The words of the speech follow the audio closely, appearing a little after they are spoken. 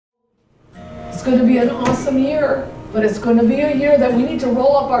It's going to be an awesome year, but it's going to be a year that we need to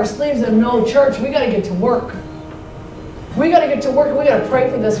roll up our sleeves and know, church, we got to get to work. We got to get to work. We got to pray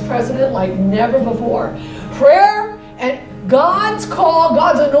for this president like never before. Prayer and God's call,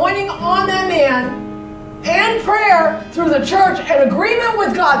 God's anointing on that man, and prayer through the church and agreement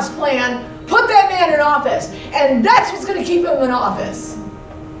with God's plan, put that man in office. And that's what's going to keep him in office.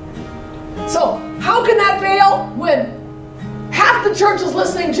 So how can that fail when half the church is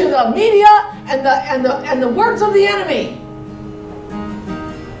listening to the media and the words of the enemy?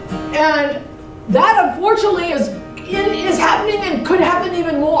 And that unfortunately is happening and could happen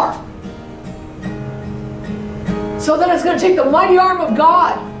even more. So then it's going to take the mighty arm of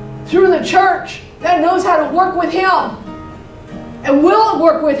God through the church that knows how to work with Him and will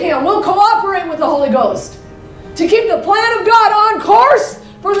work with Him, will cooperate with the Holy Ghost to keep the plan of God on course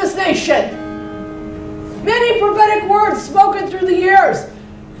for this nation. Many prophetic words spoken through the years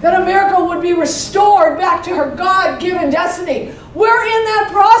that America would be restored back to her God-given destiny. We're in that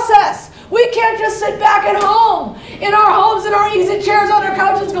process. We can't just sit back at home, in our homes, in our easy chairs, on our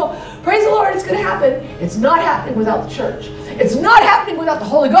couches, and go, praise the Lord, it's going to happen. It's not happening without the church. It's not happening without the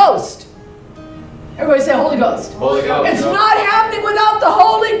Holy Ghost. Everybody say Holy Ghost. Holy Ghost. It's not happening without the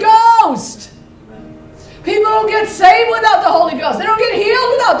Holy Ghost. People don't get saved without the Holy Ghost. They don't get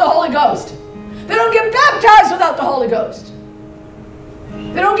healed without the Holy Ghost. They don't get baptized without the Holy Ghost.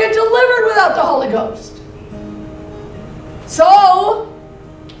 They don't get delivered without the Holy Ghost. So,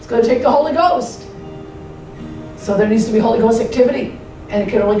 it's going to take the Holy Ghost. So there needs to be Holy Ghost activity. And it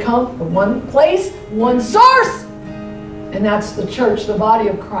can only come from one place, one source. And that's the church, the body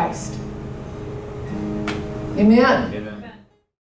of Christ. Amen.